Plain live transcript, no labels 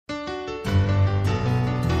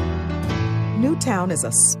Newtown is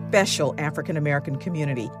a special African American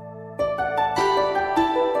community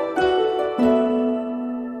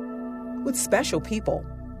with special people.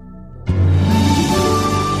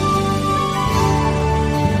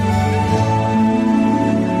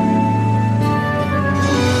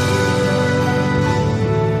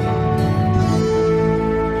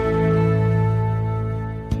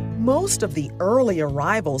 Most of the early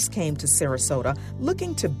arrivals came to Sarasota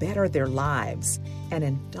looking to better their lives. An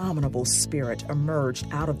indomitable spirit emerged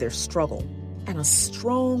out of their struggle, and a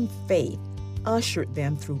strong faith ushered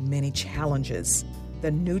them through many challenges.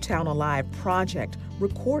 The Newtown Alive Project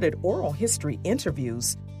recorded oral history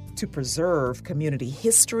interviews to preserve community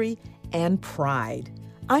history and pride.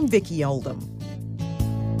 I'm Vicki Oldham.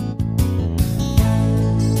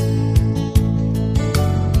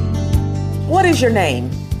 What is your name?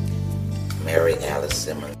 Mary Alice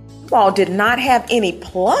Simmons. You all did not have any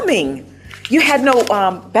plumbing. You had no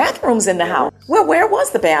bathrooms in the house. Well, where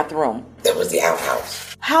was the bathroom? That was the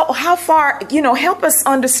outhouse. How far, help us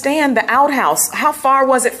understand the outhouse. How far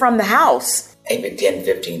was it from the house? Maybe 10,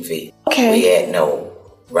 15 feet. Okay. We had no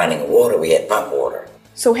running water. We had pump water.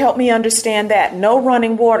 So help me understand that. No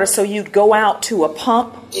running water, so you'd go out to a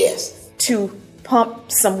pump? Yes. To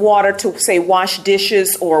pump some water to, say, wash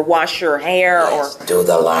dishes or wash your hair? Yes. Do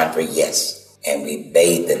the laundry, yes. And we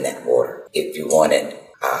bathed in that water. If you wanted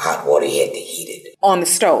hot water, you had to heat it. On the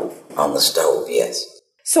stove? On the stove, yes.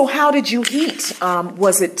 So how did you heat?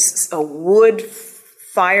 Was it a wood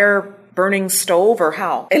fire burning stove or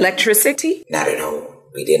how? Electricity? Not at all.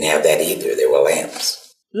 We didn't have that either. There were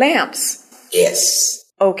lamps. Lamps? Yes.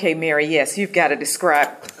 Okay, Mary, yes, you've got to describe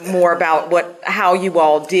more about how you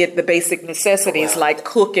all did the basic necessities like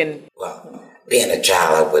cooking. Well, being a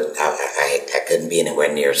child, I couldn't be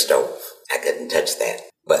anywhere near a stove. I couldn't touch that.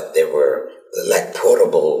 But there were like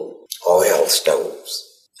portable oil stoves.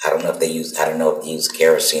 I don't know if they used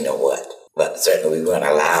kerosene or what, but certainly we weren't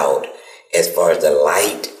allowed. As far as the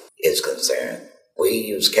light is concerned, we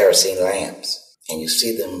use kerosene lamps, and you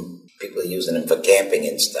see them, people using them for camping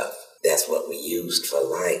and stuff. That's what we used for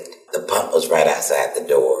light. The pump was right outside the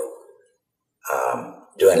door.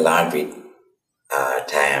 During laundry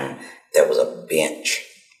time, there was a bench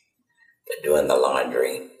for doing the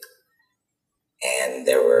laundry, and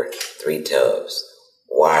there were 3 tubs.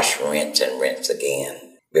 Wash, rinse, and rinse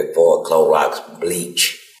again. Before Clorox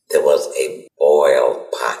bleach, there was a boil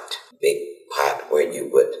pot, big pot where you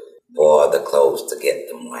would boil the clothes to get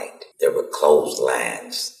them white. There were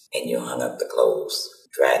clotheslines, and you hung up the clothes,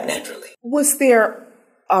 dried naturally. Was there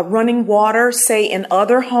running water, say, in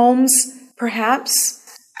other homes, perhaps?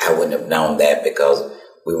 I wouldn't have known that because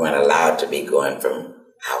we weren't allowed to be going from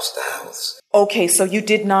house to house. Okay, so you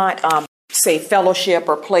did not, say, fellowship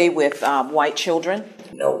or play with white children?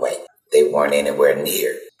 No way. They weren't anywhere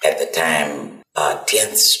near. At the time,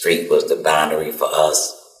 10th Street was the boundary for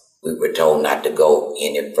us. We were told not to go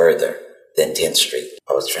any further than 10th Street.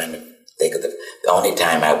 I was trying to think of the only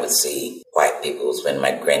time I would see white people was when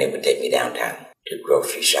my granny would take me downtown to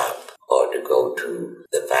grocery shop or to go to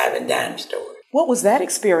the 5 and dime store. What was that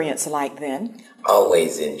experience like then?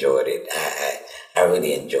 Always enjoyed it. I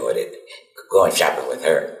really enjoyed it. Going shopping with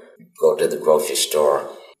her. Go to the grocery store.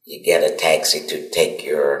 You get a taxi to take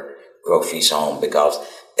your groceries home because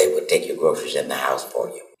they would take your groceries in the house for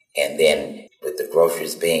you. And then with the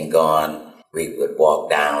groceries being gone, we would walk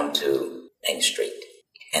down to Main Street.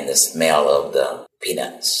 And the smell of the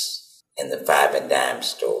peanuts in the 5 and dime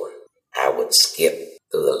store. I would skip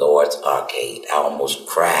through the Lord's Arcade. I almost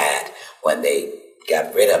cried when they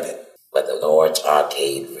got rid of it. But the Lord's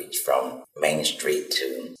Arcade reached from Main Street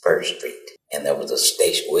to First Street. And there was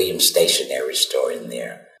a Williams Stationery store in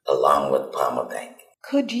there, along with Palmer Bank.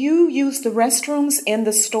 Could you use the restrooms in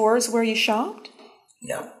the stores where you shopped?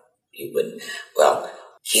 No, you wouldn't. Well,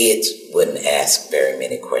 kids wouldn't ask very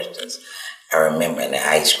many questions. I remember in the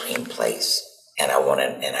ice cream place, and I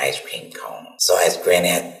wanted an ice cream cone. So I asked Granny,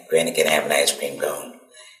 can I have an ice cream cone?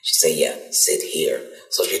 She said, yeah, sit here.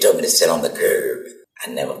 So she told me to sit on the curb. I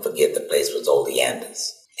never forget the place was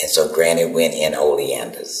Oleander's. And so Granny went in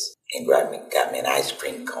Oleander's and got me an ice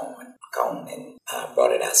cream cone and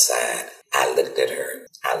brought it outside. I looked at her.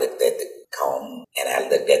 I looked at the cone, and I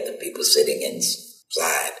looked at the people sitting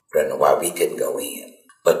inside. I don't know why we couldn't go in.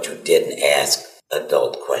 But you didn't ask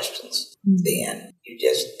adult questions then. You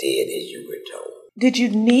just did as you were told. Did you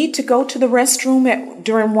need to go to the restroom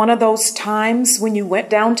during one of those times when you went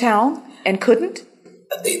downtown and couldn't?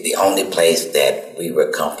 The only place that we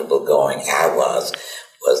were comfortable going, was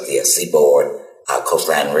the Seaboard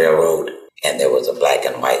Coastline Railroad, and there were black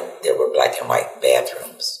and white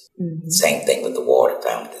bathrooms. Mm-hmm. Same thing with the water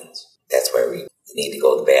fountains. That's where we need to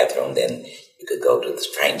go to the bathroom. Then You could go to the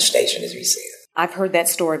train station, as we said. I've heard that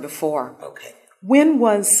story before. Okay. When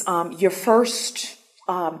was your first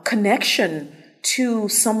connection to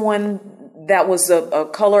someone that was a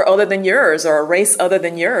color other than yours or a race other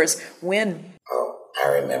than yours? When? Oh, I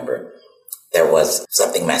remember. There was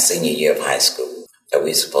something my senior year of high school that we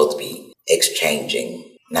were supposed to be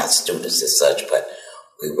exchanging, not students as such, but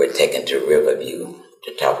we were taken to Riverview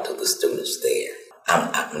to talk to the students there.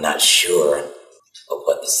 I'm not sure of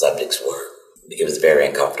what the subjects were. It was very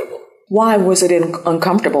uncomfortable. Why was it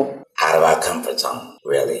uncomfortable? Out of our comfort zone,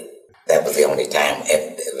 really. That was the only time.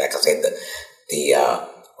 And like I said, the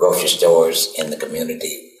grocery stores in the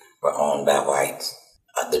community were owned by whites.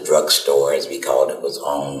 The drugstore, as we called it, was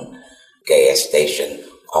owned. Gas station,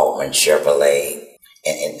 Auburn Chevrolet,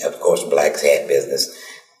 and of course blacks had business.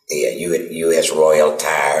 The U.S. Royal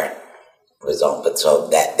Tire was on, but so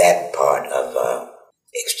that part of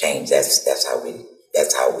exchange, that's how we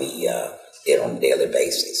did on a daily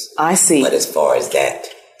basis. I see. But as far as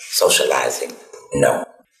that socializing, no.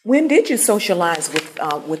 When did you socialize with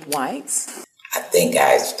whites? I think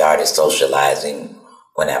I started socializing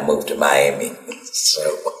when I moved to Miami.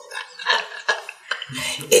 So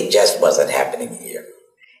it just wasn't happening here.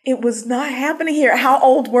 It was not happening here. How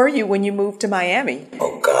old were you when you moved to Miami?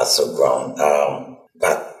 Oh, God, so grown.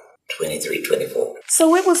 About 23, 24.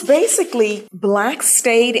 So it was basically blacks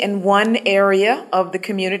stayed in one area of the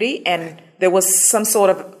community and there was some sort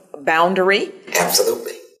of boundary.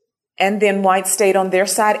 Absolutely. And then whites stayed on their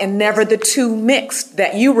side and never the two mixed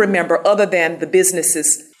that you remember other than the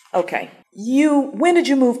businesses. Okay. When did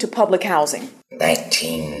you move to public housing?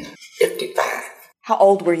 1955. How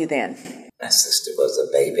old were you then? My sister was a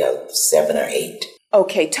baby. I was 7 or 8.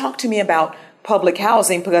 Okay, talk to me about public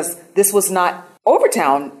housing because this was not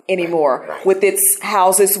Overtown anymore right. with its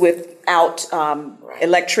houses without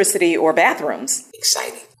electricity or bathrooms.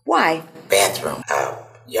 Exciting. Why? Bathroom,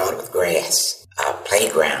 yard with grass,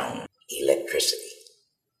 playground, electricity.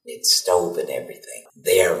 It's stove and everything.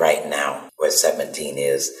 There right now, where 17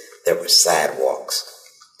 is, there were sidewalks.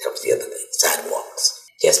 That was the other thing, sidewalks.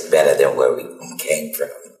 Just better than where we came from.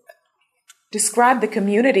 Describe the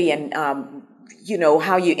community and,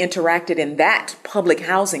 how you interacted in that public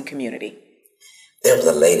housing community. There was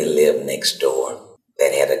a lady lived next door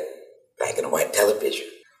that had a black and white television.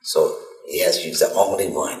 So, yes, she was the only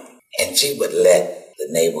one. And she would let the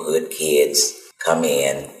neighborhood kids come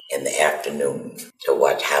in the afternoon to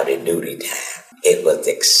watch Howdy Doody Time. It was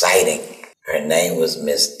exciting. Her name was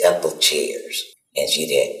Miss Ethel Cheers. And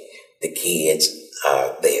she had the kids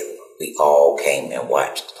there. We all came and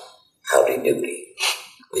watched Howdy Doody.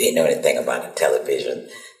 We didn't know anything about a television.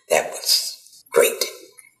 That was great.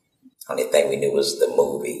 Only thing we knew was the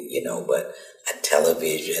movie, but a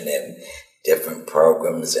television and different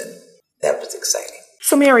programs, and that was exciting.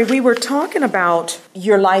 So, Mary, we were talking about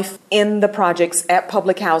your life in the projects at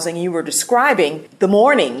public housing. You were describing the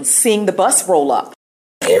mornings, seeing the bus roll up.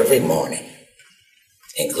 Every morning,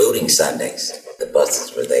 including Sundays, the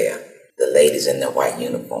buses were there. The ladies in their white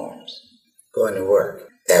uniforms going to work.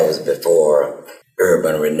 That was before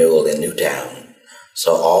urban renewal in Newtown.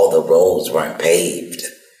 So all the roads weren't paved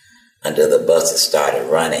until the buses started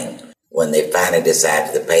running. When they finally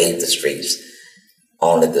decided to pave the streets,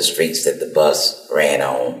 only the streets that the bus ran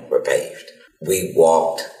on were paved. We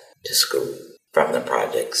walked to school from the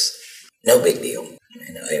projects. No big deal.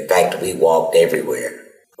 In fact, we walked everywhere.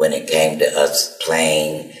 When it came to us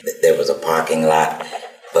playing, there was a parking lot,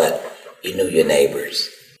 but you knew your neighbors.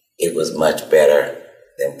 It was much better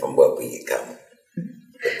than from what we had come.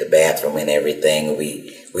 With the bathroom and everything,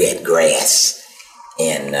 we had grass.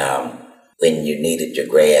 And when you needed your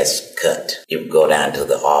grass cut, you would go down to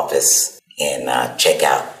the office and check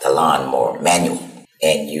out the lawnmower manual,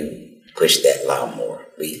 and you push that lawnmower.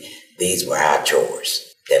 These were our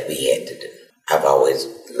chores that we had to do. I've always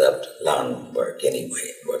loved lawn work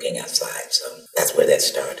anyway, working outside, so that's where that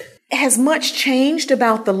started. Has much changed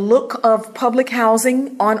about the look of public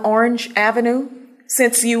housing on Orange Avenue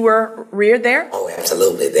since you were reared there? Oh,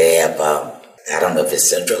 absolutely. They have, I don't know if it's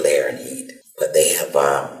central air and heat, but they have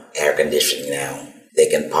air conditioning now. They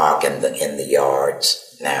can park in the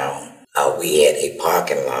yards now. We had a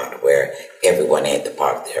parking lot where everyone had to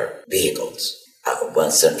park their vehicles at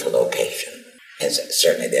one central location. And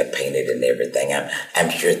certainly they're painted and everything. I'm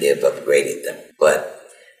sure they've upgraded them. But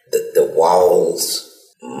the walls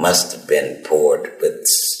must have been poured with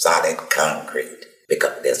solid concrete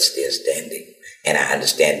because they're still standing. And I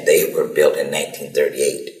understand they were built in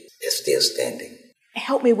 1938. They're still standing.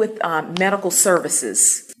 Help me with medical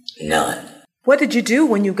services. None. What did you do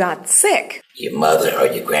when you got sick? Your mother or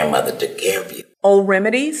your grandmother took care of you. Old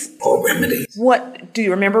remedies? Old remedies. What, do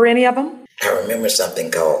you remember any of them? I remember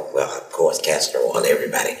something called, well, of course, castor oil.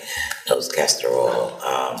 Everybody knows castor oil.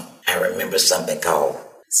 I remember something called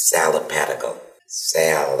Salopatica.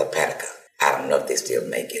 Salopatica. I don't know if they still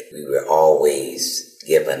make it. We were always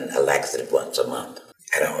given a laxative once a month.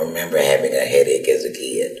 I don't remember having a headache as a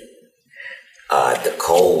kid. The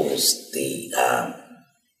colds, the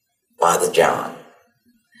Father John,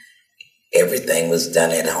 everything was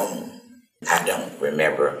done at home. I don't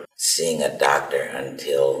remember seeing a doctor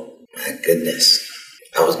until, my goodness,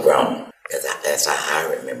 I was grown. That's how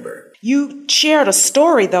I remember. You shared a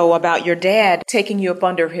story, though, about your dad taking you up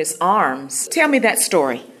under his arms. Tell me that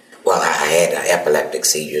story. Well, I had epileptic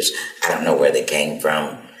seizures. I don't know where they came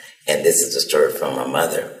from. And this is a story from my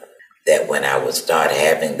mother, that when I would start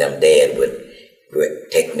having them, Dad would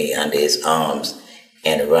take me under his arms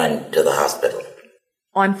and run to the hospital.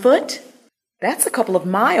 On foot? That's a couple of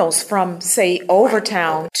miles from, say,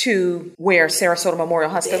 Overtown to where Sarasota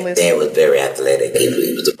Memorial Hospital is. Dad was very athletic. He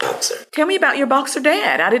was a boxer. Tell me about your boxer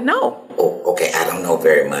dad. I didn't know. Oh, okay. I don't know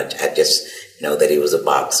very much. I just know that he was a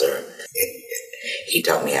boxer. He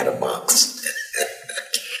taught me how to box.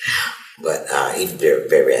 But he's very,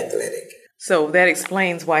 very athletic. So that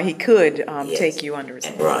explains why he could Yes. take you under his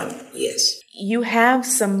arm. Run, yes. You have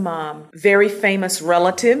some very famous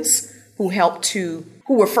relatives who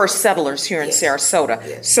were first settlers here in Yes. Sarasota.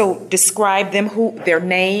 Yes. So describe them, their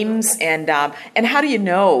names, and how do you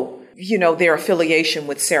know their affiliation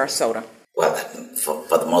with Sarasota? Well,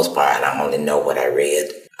 for the most part, I only know what I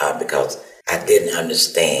read because I didn't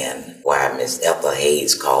understand why Miss Ethel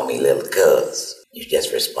Hayes called me Little Cuz. You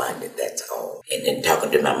just responded, that's all. And then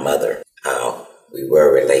talking to my mother, we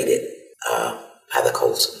were related by the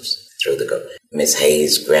Colsons. Miss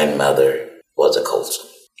Hayes' grandmother was a Colson.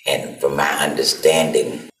 And from my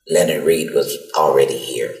understanding, Leonard Reed was already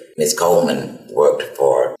here. Miss Coleman worked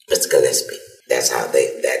for Mr. Gillespie. That's how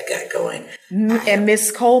that got going. And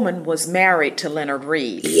Miss Coleman was married to Leonard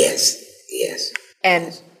Reed. Yes.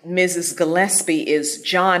 And Mrs. Gillespie is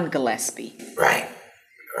John Gillespie. Right.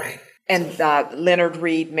 And Leonard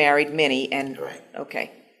Reed married Minnie. And Right.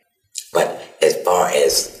 Okay. But as far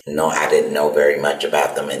as, no, I didn't know very much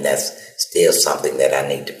about them, and that's still something that I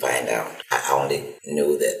need to find out. I only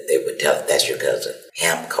knew that they would tell, that's your cousin.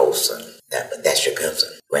 Hamp Colson, that's your cousin.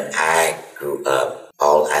 When I grew up,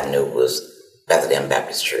 all I knew was Bethlehem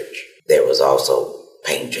Baptist Church. There was also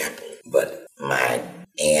Payne Chapel, but my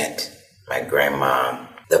aunt, my grandma,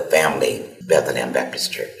 the family, Bethlehem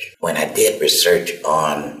Baptist Church. When I did research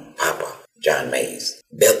on Papa, John Mays,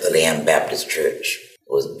 Bethlehem Baptist Church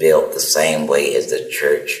was built the same way as the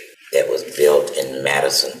church that was built in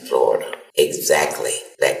Madison, Florida. Exactly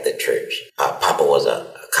like the church. Papa was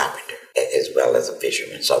a carpenter as well as a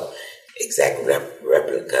fisherman, so exact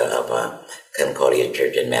replica of Concordia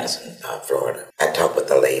Church in Madison, Florida. I talked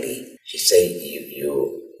with a lady. She said,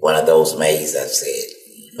 you one of those Mays? I said,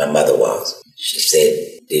 my mother was. She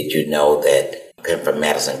said, did you know that I come from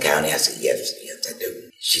Madison County? I said, yes, I do.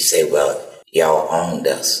 She said, well, y'all owned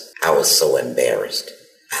us. I was so embarrassed.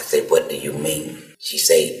 I said, what do you mean? She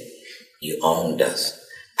said, you owned us.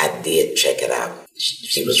 I did check it out.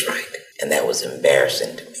 She was right. And that was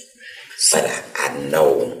embarrassing to me. But I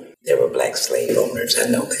know there were black slave owners. I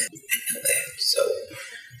know that. So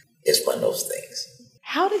it's one of those things.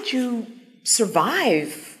 How did you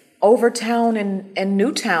survive Overtown and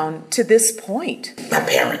Newtown to this point? My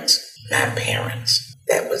parents.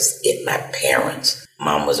 That was it, my parents.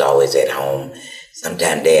 Mom was always at home.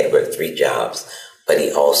 Sometimes Dad worked 3 jobs, but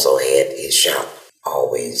he also had his shop.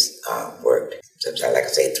 Always worked. Sometimes, like I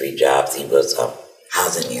say, 3 jobs. He was a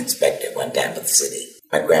housing inspector at one time for the city.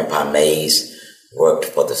 My grandpa Mays worked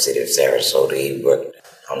for the city of Sarasota. He worked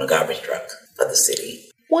on the garbage truck for the city.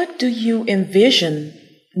 What do you envision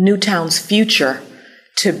Newtown's future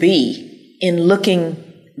to be in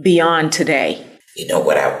looking beyond today? You know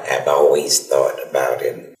what I've always thought about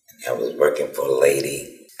it? I was working for a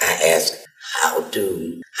lady. I asked, how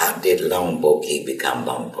did Longboat Key become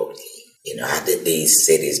Longboat Key? You know, how did these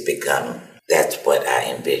cities become? That's what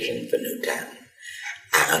I envision for Newtown.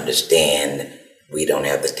 I understand we don't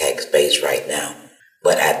have the tax base right now,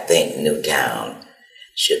 but I think Newtown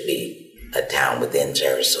should be a town within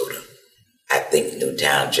Sarasota. I think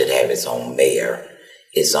Newtown should have its own mayor,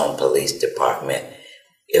 its own police department.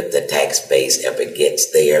 If the tax base ever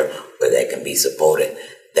gets there where that can be supported,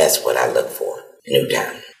 that's what I look for,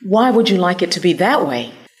 Newtown. Why would you like it to be that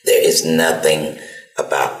way? There is nothing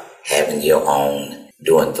about having your own,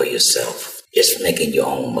 doing for yourself, just making your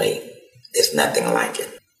own way. There's nothing like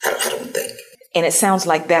it, I don't think. And it sounds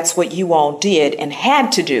like that's what you all did and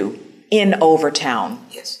had to do in Overtown.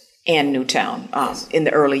 Yes. And Newtown, Yes. in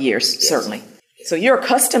the early years, Yes. certainly. So you're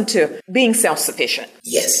accustomed to being self-sufficient.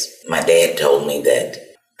 Yes. My dad told me that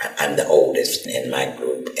I'm the oldest in my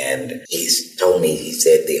group, and he's told me, he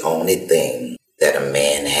said, the only thing that a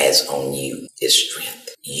man has on you is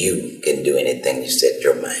strength. You can do anything you set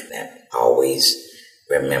your mind at. Always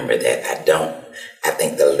remember that. I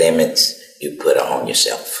think the limits you put on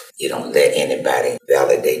yourself. You don't let anybody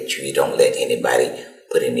validate you. You don't let anybody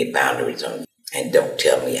put any boundaries on you. And don't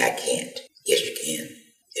tell me I can't. Yes, you can.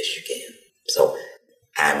 Yes, you can. So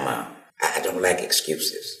I don't like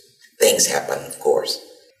excuses. Things happen, of course.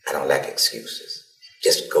 I don't like excuses.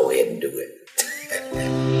 Just go ahead and do it.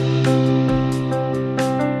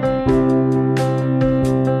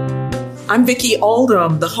 I'm Vicki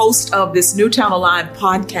Oldham, the host of this Newtown Alive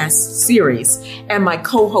podcast series, and my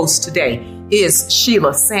co-host today is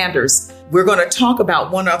Sheila Sanders. We're going to talk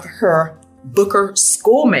about one of her Booker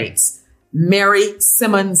schoolmates, Mary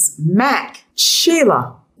Simmons Mack.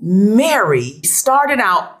 Sheila, Mary started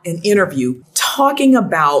out an interview talking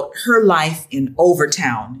about her life in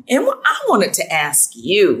Overtown. And I wanted to ask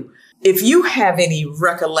you if you have any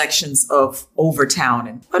recollections of Overtown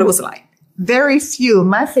and what it was like. Very few.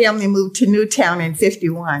 My family moved to Newtown in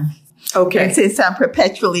 51. Okay. And since I'm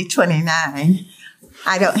perpetually 29,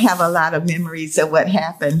 I don't have a lot of memories of what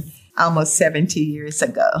happened almost 70 years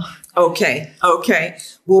ago. Okay.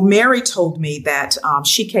 Well, Mary told me that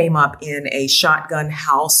she came up in a shotgun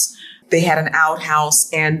house. They had an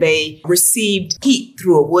outhouse and they received heat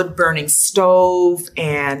through a wood-burning stove,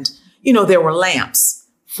 and, there were lamps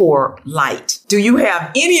for light. Do you have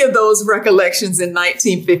any of those recollections in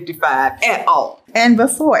 1955 at all? And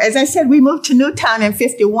before, as I said, we moved to Newtown in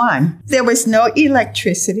 51. There was no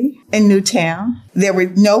electricity in Newtown. There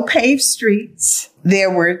were no paved streets. There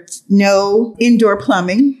were no indoor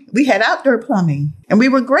plumbing. We had outdoor plumbing. And we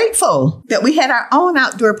were grateful that we had our own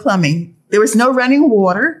outdoor plumbing. There was no running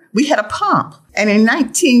water. We had a pump. And in the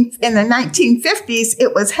 1950s,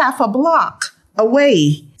 it was half a block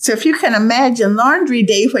away. So if you can imagine laundry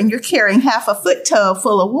day when you're carrying half a foot tub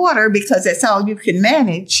full of water because that's all you can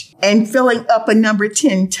manage, and filling up a number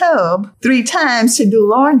 10 tub 3 times to do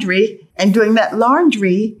laundry, and doing that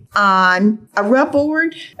laundry on a rub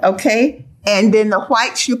board, okay? And then the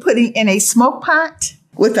whites you're putting in a smoke pot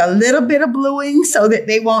with a little bit of bluing so that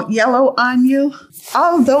they won't yellow on you.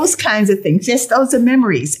 All those kinds of things. Just those are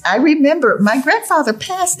memories. I remember my grandfather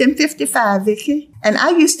passed in 55, Vicki. And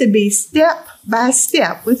I used to be step by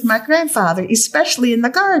step with my grandfather, especially in the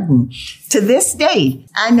garden. To this day,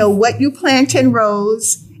 I know what you plant in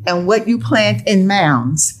rows and what you plant in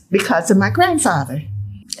mounds because of my grandfather.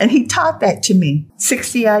 And he taught that to me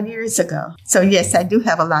 60 odd years ago. So yes, I do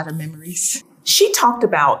have a lot of memories. She talked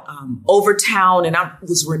about Overtown, and I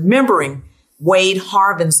was remembering Wade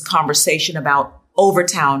Harvin's conversation about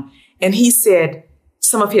Overtown. And he said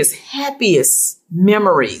some of his happiest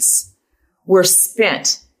memories were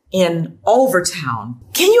spent in Overtown.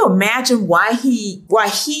 Can you imagine why he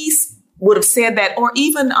would have said that? Or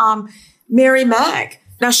even Mary Mack.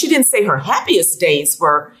 Now, she didn't say her happiest days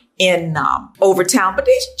were in Overtown, but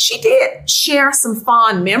she did share some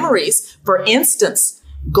fond memories. For instance,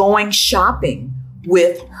 going shopping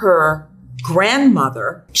with her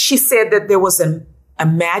grandmother. She said that there was an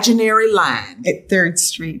imaginary line at 3rd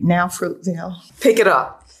Street, now Fruitville. Pick it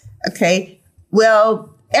up. Okay.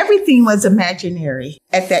 Well, everything was imaginary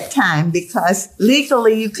at that time because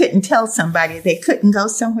legally you couldn't tell somebody they couldn't go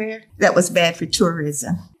somewhere. That was bad for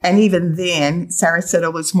tourism. And even then,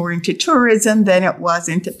 Sarasota was more into tourism than it was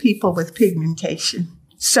into people with pigmentation.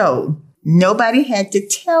 So nobody had to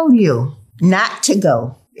tell you not to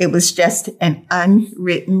go. It was just an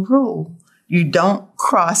unwritten rule. You don't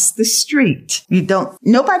cross the street.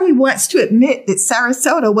 Nobody wants to admit that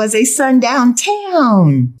Sarasota was a sundown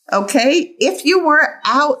town. Okay. If you were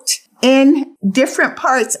out in different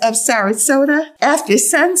parts of Sarasota after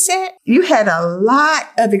sunset, you had a lot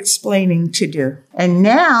of explaining to do. And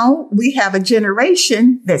now we have a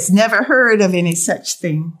generation that's never heard of any such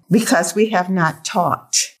thing because we have not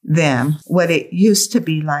taught them what it used to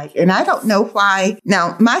be like. And I don't know why.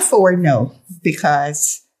 Now, my 4 know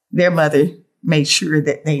because their mother made sure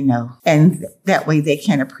that they know. And that way they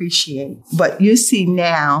can appreciate. But you see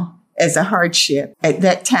now, as a hardship, at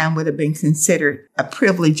that time would have been considered a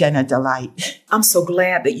privilege and a delight. I'm so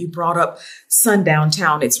glad that you brought up Sundown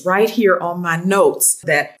Town. It's right here on my notes,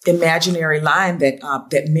 that imaginary line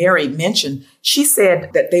that Mary mentioned. She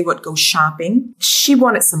said that they would go shopping. She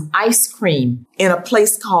wanted some ice cream in a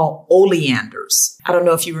place called Oleander's. I don't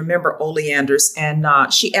know if you remember Oleander's. And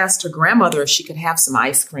she asked her grandmother if she could have some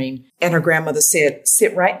ice cream. And her grandmother said,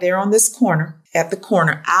 sit right there on this corner. At the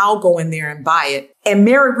corner, I'll go in there and buy it. And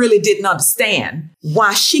Mary really didn't understand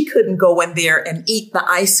why she couldn't go in there and eat the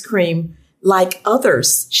ice cream like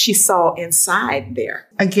others she saw inside there.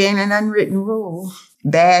 Again, an unwritten rule.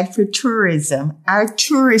 Bad for tourism. Our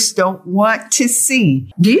tourists don't want to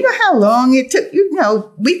see. Do you know how long it took? You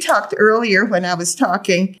know, we talked earlier when I was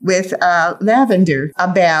talking with Lavender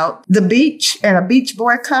about the beach and a beach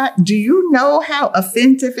boycott. Do you know how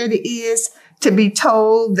offensive it is to be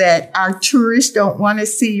told that our tourists don't want to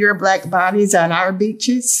see your Black bodies on our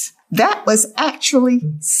beaches? That was actually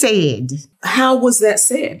said. How was that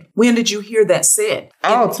said? When did you hear that said?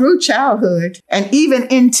 Oh, through childhood and even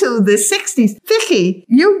into the 60s. Vicki,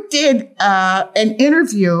 you did an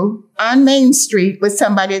interview on Main Street with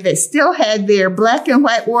somebody that still had their black and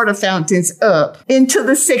white water fountains up into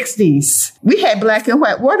the 60s. We had black and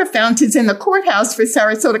white water fountains in the courthouse for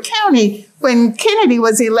Sarasota County when Kennedy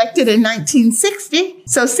was elected in 1960.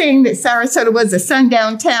 So saying that Sarasota was a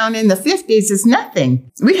sundown town in the 50s is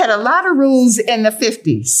nothing. We had a lot of rules in the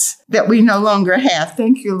 50s that we no longer have.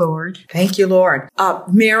 Thank you, Lord. Thank you, Lord.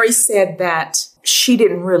 Mary said that she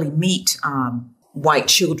didn't really meet white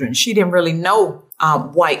children. She didn't really know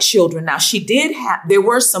white children. Now, there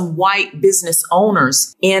were some white business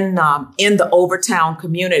owners in the Overtown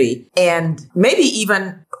community, and maybe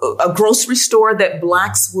even a grocery store that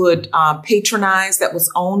Blacks would patronize that was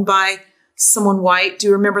owned by someone white. Do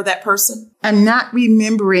you remember that person? I'm not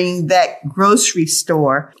remembering that grocery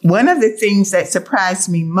store. One of the things that surprised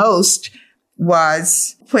me most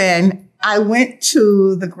was when I went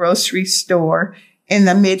to the grocery store in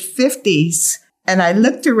the mid-50s and I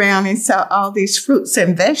looked around and saw all these fruits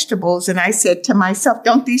and vegetables. And I said to myself,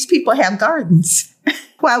 don't these people have gardens?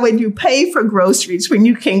 Why would you pay for groceries when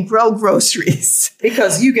you can grow groceries?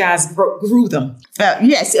 Because you guys grew them.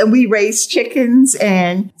 Yes, and we raised chickens.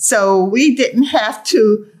 And so we didn't have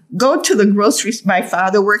to go to the groceries. My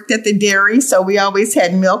father worked at the dairy, so we always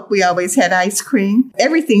had milk. We always had ice cream.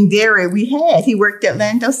 Everything dairy we had. He worked at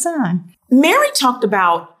Lando Sun. Mary talked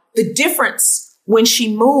about the difference when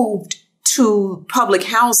she moved to public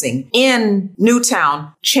housing in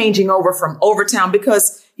Newtown, changing over from Overtown,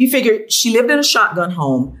 because you figure she lived in a shotgun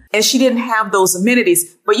home and she didn't have those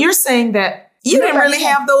amenities. But you're saying that you didn't really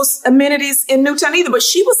have those amenities in Newtown either. But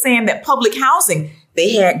she was saying that public housing,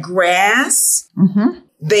 they had grass,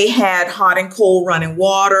 they had hot and cold running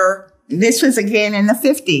water. This was again in the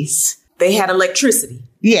 50s. They had electricity.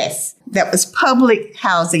 Yes, that was public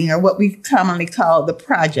housing, or what we commonly call the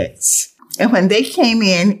projects. And when they came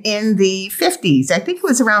in the 50s, I think it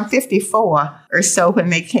was around 54 or so when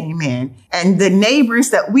they came in, and the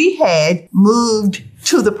neighbors that we had moved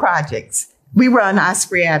to the projects. We were on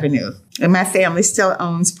Osprey Avenue, and my family still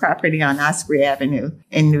owns property on Osprey Avenue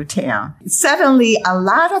in Newtown. Suddenly, a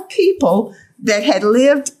lot of people that had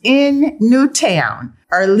lived in Newtown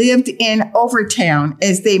or lived in Overtown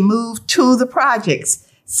as they moved to the projects,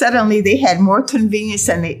 suddenly they had more convenience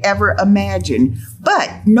than they ever imagined.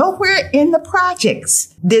 But nowhere in the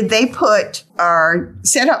projects did they put or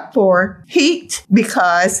set up for heat,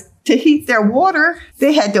 because to heat their water,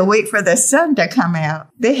 they had to wait for the sun to come out.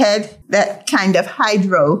 They had that kind of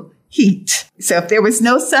hydro heat. So if there was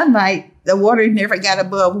no sunlight, the water never got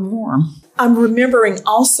above warm. I'm remembering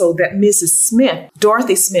also that Mrs. Smith,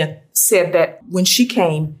 Dorothy Smith, said that when she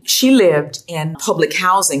came, she lived in public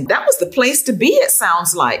housing. That was the place to be, it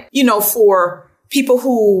sounds like. You know, for people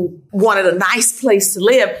who wanted a nice place to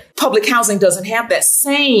live, public housing doesn't have that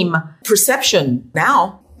same perception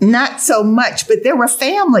now. Not so much, but there were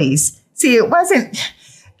families. See,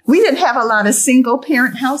 we didn't have a lot of single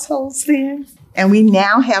parent households then. And we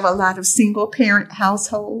now have a lot of single parent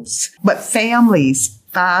households, but families,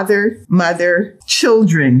 father, mother,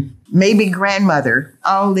 children, maybe grandmother,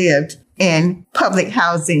 all lived in public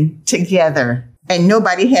housing together. And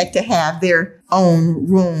nobody had to have their own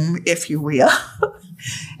room, if you will.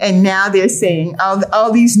 And now they're saying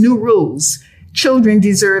all these new rules. Children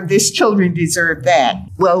deserve this, children deserve that.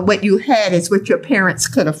 Well, what you had is what your parents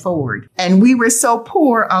could afford. And we were so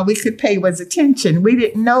poor, all we could pay was attention. We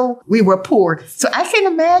didn't know we were poor. So I can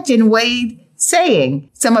imagine Wade saying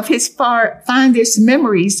some of his fondest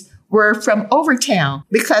memories were from Overtown,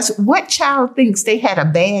 because what child thinks they had a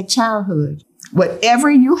bad childhood? Whatever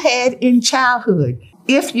you had in childhood,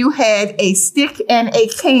 If you had a stick and a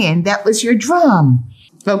can, that was your drum.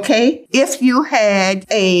 Okay? If you had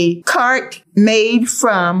a cart made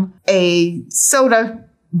from a soda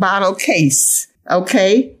bottle case,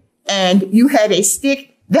 okay, and you had a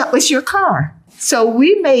stick, that was your car. So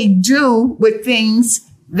we made do with things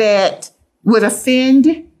that would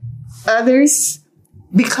offend others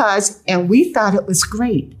and we thought it was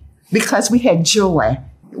great because we had joy.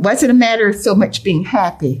 It wasn't a matter of so much being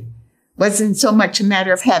happy. It wasn't so much a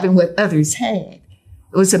matter of having what others had. It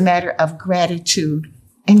was a matter of gratitude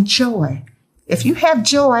and joy. If you have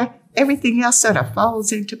joy, everything else sort of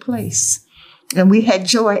falls into place. And we had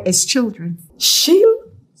joy as children. Sheila,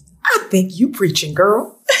 I think you preaching,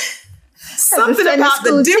 girl. Something about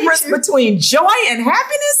the difference between joy and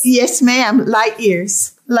happiness? Yes, ma'am. Light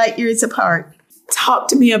years apart. Talk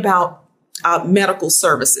to me about medical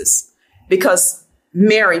services, because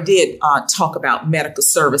Mary did talk about medical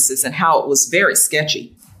services and how it was very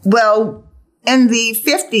sketchy. Well, in the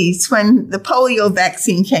 50s, when the polio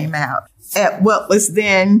vaccine came out at what was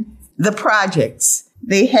then the projects,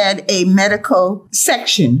 they had a medical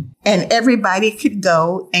section and everybody could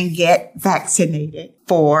go and get vaccinated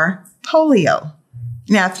for polio.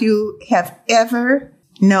 Now, if you have ever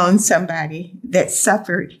known somebody that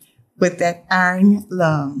suffered with that iron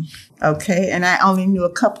lung, okay, and I only knew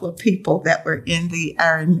a couple of people that were in the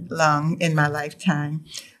iron lung in my lifetime,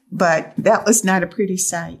 but that was not a pretty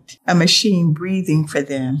sight, a machine breathing for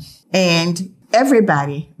them. And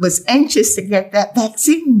everybody was anxious to get that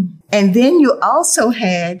vaccine. And then you also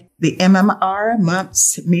had the MMR,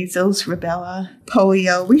 mumps, measles, rubella,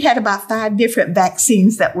 polio. We had about 5 different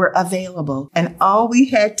vaccines that were available. And all we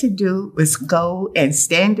had to do was go and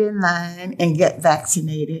stand in line and get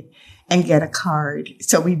vaccinated and get a card.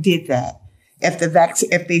 So we did that.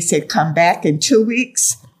 If they said come back in 2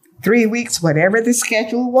 weeks, 3 weeks, whatever the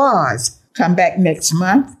schedule was, come back next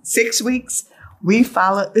month, 6 weeks, we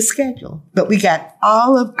followed the schedule. But we got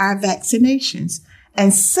all of our vaccinations.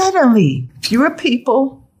 And suddenly, fewer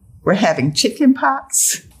people were having chicken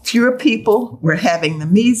pox. Fewer people were having the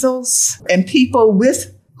measles. And people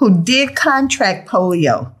who did contract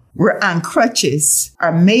polio were on crutches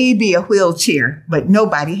or maybe a wheelchair, but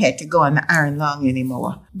nobody had to go on the iron lung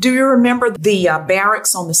anymore. Do you remember the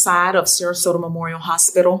barracks on the side of Sarasota Memorial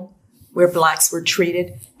Hospital where Blacks were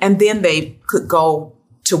treated? And then they could go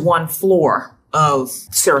to one floor of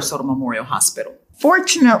Sarasota Memorial Hospital.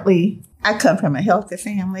 Fortunately, I come from a healthy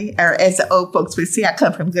family, or as the old folks would say, I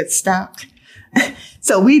come from good stock.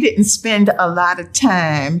 So we didn't spend a lot of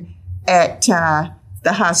time at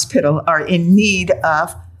the hospital or in need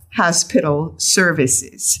of hospital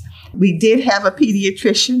services. We did have a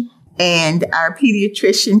pediatrician, and our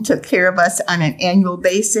pediatrician took care of us on an annual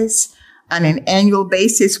basis. On an annual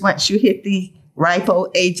basis, once you hit the ripe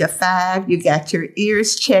old age of 5, you got your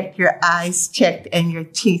ears checked, your eyes checked, and your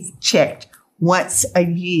teeth checked once a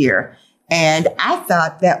year. And I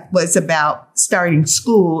thought that was about starting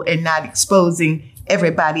school and not exposing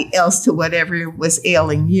everybody else to whatever was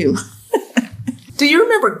ailing you. Do you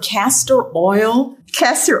remember castor oil?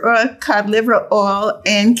 Castor oil, cod liver oil,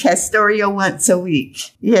 and Castoria once a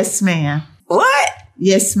week. Yes, ma'am. What?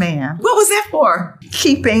 Yes, ma'am. What was that for?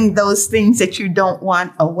 Keeping those things that you don't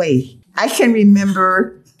want away. I can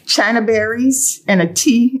remember china berries and a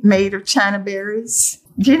tea made of china berries.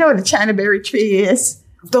 Do you know what a china berry tree is?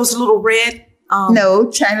 Those little red?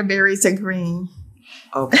 No, china berries are green.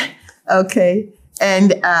 Okay. Okay.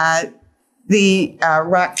 And the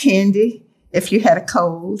rock candy, if you had a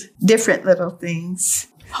cold, different little things.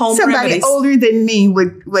 Home Somebody remedies. older than me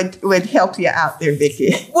would help you out there,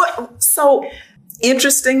 Vicki. What? So,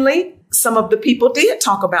 interestingly, some of the people did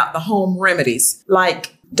talk about the home remedies.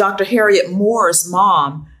 Like Dr. Harriet Moore's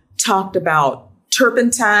mom talked about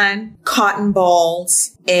turpentine, cotton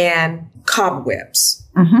balls, and cobwebs.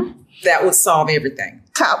 Mm-hmm. That would solve everything.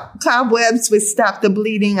 Cobwebs would stop the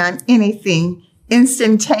bleeding on anything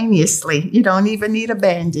instantaneously. You don't even need a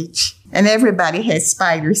bandage. And everybody had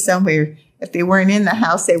spiders somewhere. If they weren't in the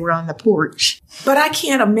house, they were on the porch. But I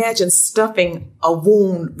can't imagine stuffing a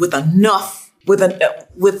wound with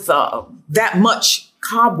that much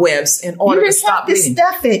cobwebs in order to stop bleeding. You just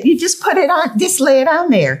have to stuff it. You just put it on, just lay it on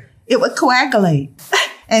there. It would coagulate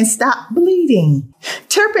and stop bleeding.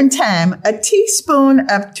 Turpentine, a teaspoon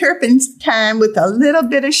of turpentine with a little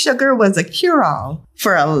bit of sugar was a cure-all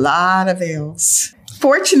for a lot of ills.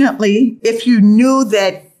 Fortunately, if you knew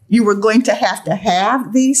that you were going to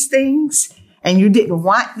have these things and you didn't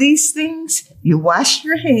want these things, you washed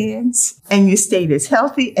your hands and you stayed as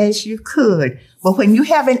healthy as you could. But when you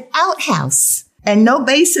have an outhouse and no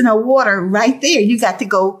basin of water right there, you got to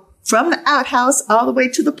go from the outhouse all the way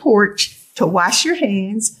to the porch to wash your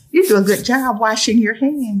hands. You do a good job washing your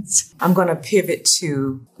hands. I'm going to pivot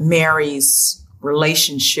to Mary's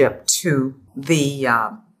relationship to the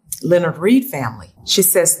Leonard Reed family. She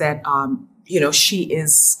says that, she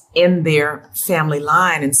is in their family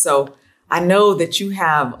line. And so I know that you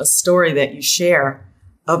have a story that you share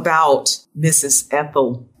about Mrs.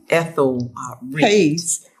 Ethel Reed.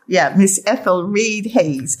 Hayes. Yeah, Miss Ethel Reed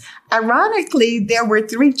Hayes. Ironically, there were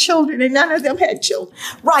 3 children and none of them had children.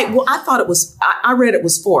 Right. Well, I thought it was, I read it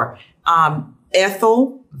was 4.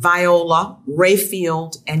 Ethel, Viola,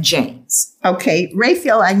 Rayfield, and James. Okay.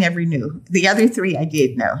 Rayfield, I never knew. The other 3 I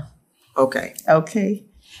did know. Okay.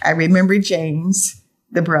 I remember James,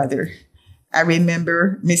 the brother. I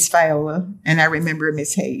remember Miss Viola, and I remember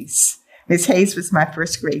Miss Hayes. Miss Hayes was my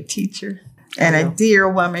first grade teacher, and a dear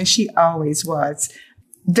woman she always was.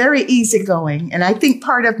 Very easygoing. And I think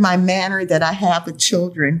part of my manner that I have with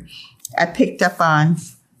children, I picked up on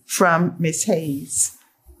from Miss Hayes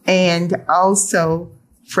and also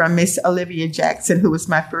from Miss Olivia Jackson, who was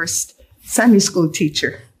my first Sunday school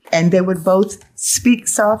teacher. And they would both speak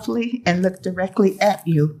softly and look directly at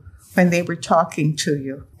you when they were talking to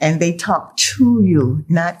you. And they talked to you,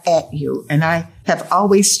 not at you. And I have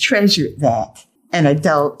always treasured that, an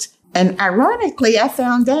adult. And ironically, I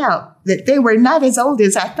found out that they were not as old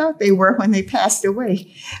as I thought they were when they passed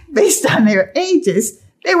away. Based on their ages,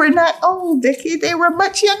 they were not old, Vicki. They were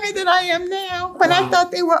much younger than I am now, when I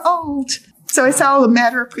thought they were old. So it's all a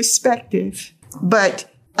matter of perspective. But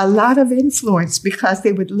a lot of influence because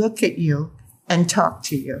they would look at you and talk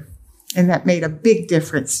to you. And that made a big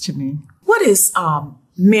difference to me. What is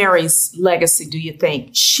Mary's legacy, do you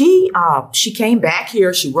think? She came back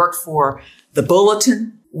here. She worked for the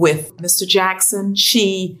Bulletin with Mr. Jackson.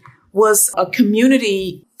 She was a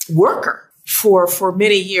community worker for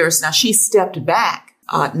many years. Now, she stepped back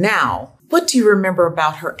now. What do you remember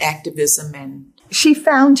about her activism? And she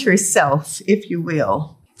found herself, if you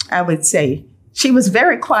will, I would say. She was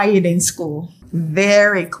very quiet in school,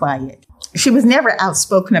 very quiet. She was never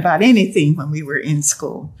outspoken about anything when we were in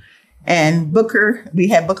school. And Booker, we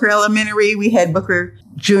had Booker Elementary, we had Booker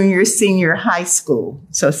Junior, Senior High School.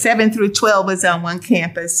 So 7 through 12 was on one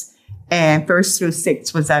campus and 1st through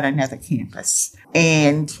 6th was on another campus.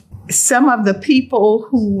 And some of the people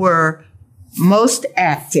who were most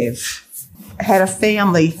active had a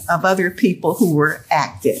family of other people who were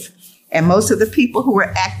active. And most of the people who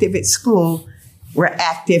were active at school were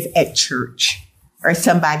active at church, or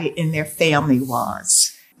somebody in their family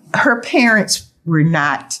was. Her parents were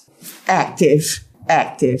not active.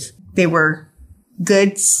 They were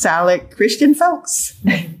good, solid Christian folks.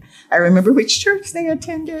 I remember which church they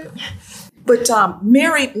attended. But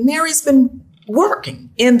Mary's been working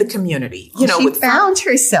in the community. She found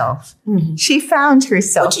herself. Mm-hmm. She found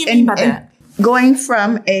herself. What do you mean by that? Going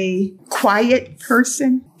from a quiet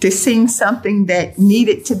person to seeing something that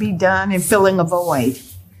needed to be done and filling a void.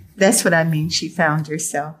 That's what I mean. She found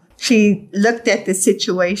herself. She looked at the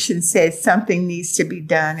situation, said something needs to be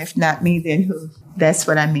done. If not me, then who? That's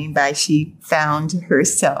what I mean by she found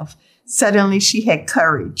herself. Suddenly she had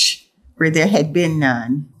courage where there had been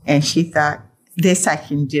none. And she thought, this I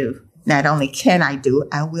can do. Not only can I do,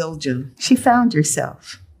 I will do. She found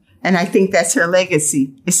herself. And I think that's her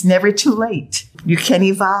legacy. It's never too late. You can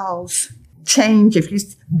evolve, change. If you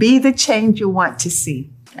be the change you want to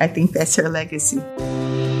see. I think that's her legacy.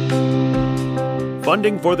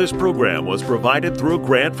 Funding for this program was provided through a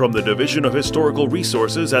grant from the Division of Historical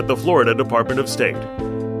Resources at the Florida Department of State.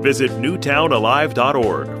 Visit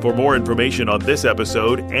newtownalive.org for more information on this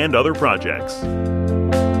episode and other projects.